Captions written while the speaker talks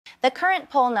The current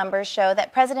poll numbers show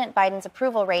that President Biden's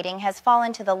approval rating has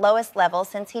fallen to the lowest level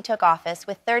since he took office,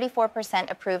 with 34%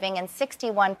 approving and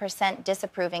 61%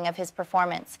 disapproving of his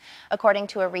performance, according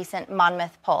to a recent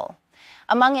Monmouth poll.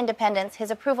 Among independents, his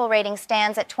approval rating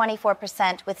stands at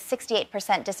 24%, with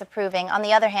 68% disapproving. On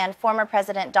the other hand, former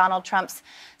President Donald Trump's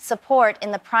support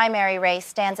in the primary race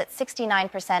stands at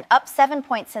 69%, up 7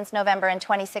 points since November and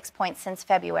 26 points since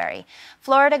February.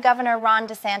 Florida Governor Ron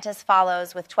DeSantis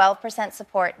follows with 12%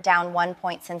 support, down 1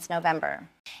 point since November.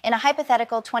 In a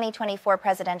hypothetical 2024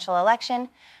 presidential election,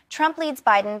 Trump leads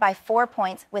Biden by 4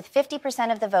 points, with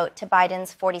 50% of the vote to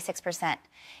Biden's 46%.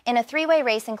 In a three-way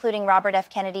race including Robert F.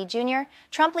 Kennedy Jr.,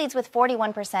 Trump leads with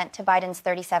 41% to Biden's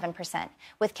 37%,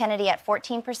 with Kennedy at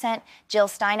 14%, Jill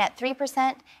Stein at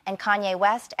 3%, and Kanye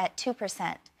West at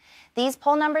 2%. These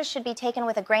poll numbers should be taken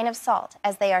with a grain of salt,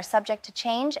 as they are subject to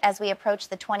change as we approach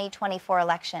the 2024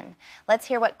 election. Let's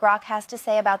hear what Grok has to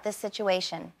say about this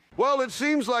situation. Well, it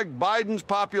seems like Biden's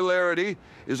popularity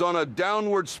is on a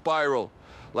downward spiral,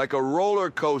 like a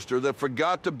roller coaster that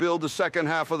forgot to build the second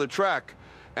half of the track.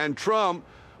 And Trump,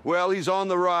 well, he's on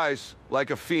the rise, like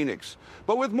a phoenix,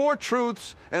 but with more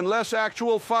truths and less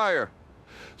actual fire.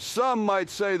 Some might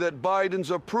say that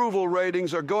Biden's approval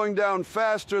ratings are going down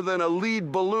faster than a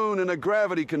lead balloon in a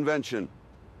gravity convention.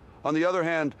 On the other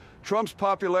hand, Trump's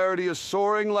popularity is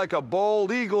soaring like a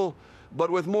bald eagle,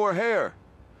 but with more hair.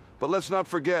 But let's not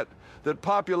forget that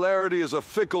popularity is a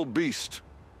fickle beast,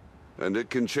 and it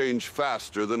can change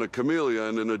faster than a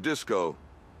chameleon in a disco.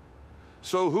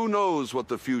 So who knows what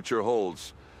the future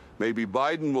holds? Maybe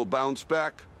Biden will bounce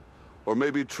back, or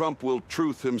maybe Trump will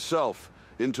truth himself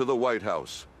into the White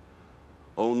House.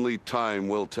 Only time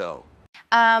will tell.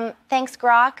 Thanks,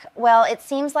 Grok. Well, it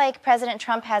seems like President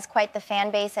Trump has quite the fan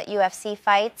base at UFC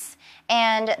fights,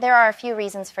 and there are a few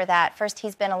reasons for that. First,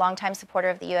 he's been a longtime supporter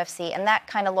of the UFC, and that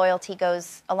kind of loyalty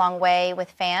goes a long way with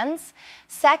fans.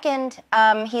 Second,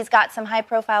 he's got some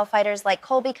high-profile fighters like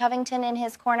Colby Covington in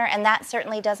his corner, and that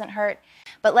certainly doesn't hurt.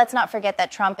 But let's not forget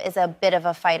that Trump is a bit of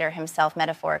a fighter himself,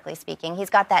 metaphorically speaking. He's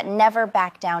got that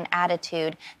never-back-down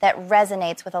attitude that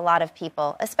resonates with a lot of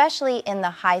people, especially in the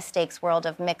high-stakes world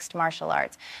of mixed martial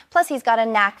arts. Plus, he's got a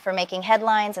knack for making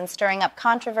headlines and stirring up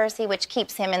controversy, which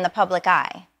keeps him in the public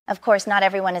eye. Of course, not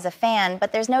everyone is a fan,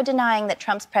 but there's no denying that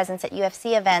Trump's presence at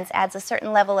UFC events adds a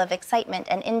certain level of excitement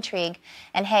and intrigue.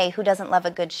 And hey, who doesn't love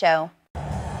a good show?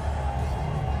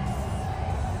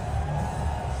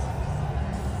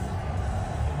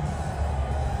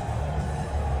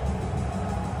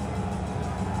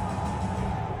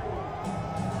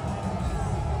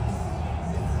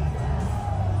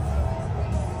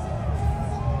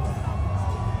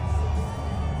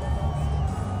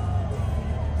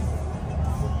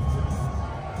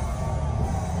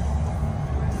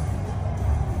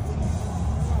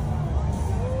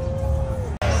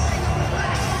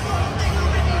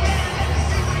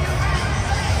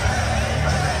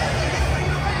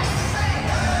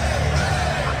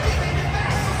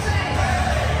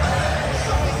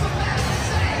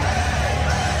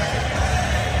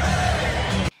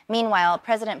 Meanwhile,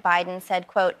 President Biden said,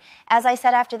 quote, "As I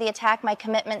said after the attack, my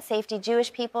commitment, safety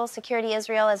Jewish people, security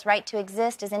Israel as right to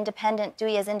exist, as independent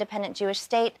Jewish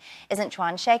state, isn't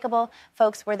unshakable.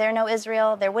 Folks, were there no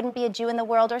Israel, there wouldn't be a Jew in the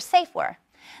world, or safe war."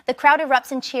 The crowd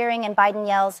erupts in cheering, and Biden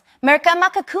yells, "Merka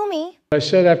Makakumi." I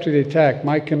said after the attack,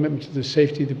 my commitment to the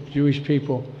safety of the Jewish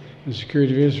people and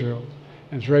security of Israel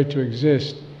and its right to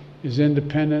exist is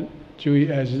independent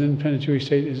Jewish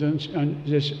state is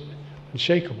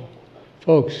unshakable.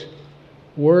 Folks,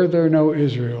 were there no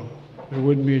Israel, there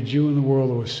wouldn't be a Jew in the world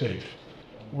that was safe.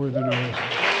 Were there no Israel.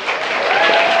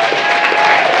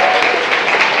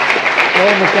 Slow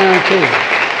them down too.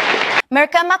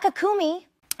 Merka Makakumi.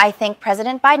 I think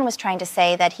President Biden was trying to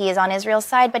say that he is on Israel's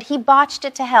side, but he botched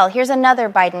it to hell. Here's another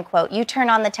Biden quote. You turn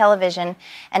on the television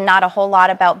and not a whole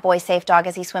lot about boy safe dog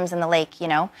as he swims in the lake, you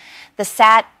know. The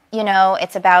sat, you know,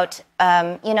 it's about,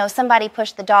 somebody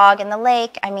pushed the dog in the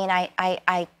lake. I mean,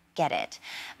 I get it.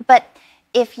 But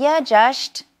if you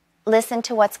just listen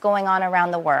to what's going on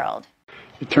around the world.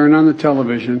 You turn on the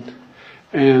television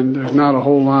and there's not a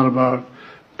whole lot about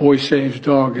boy saves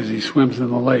dog as he swims in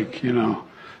the lake, you know.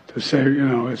 To say, you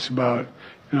know, it's about,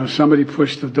 you know, somebody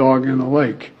pushed the dog in the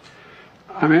lake.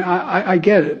 I mean, I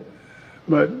get it,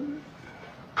 but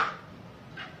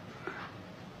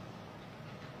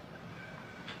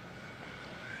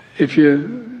if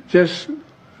you just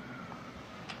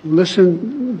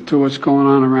listen to what's going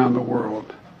on around the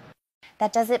world.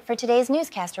 That does it for today's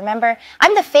newscast. Remember,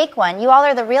 I'm the fake one. You all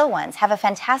are the real ones. Have a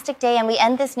fantastic day, and we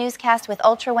end this newscast with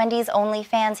Ultra Wendy's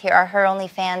OnlyFans. Here are her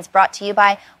OnlyFans, brought to you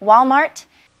by Walmart.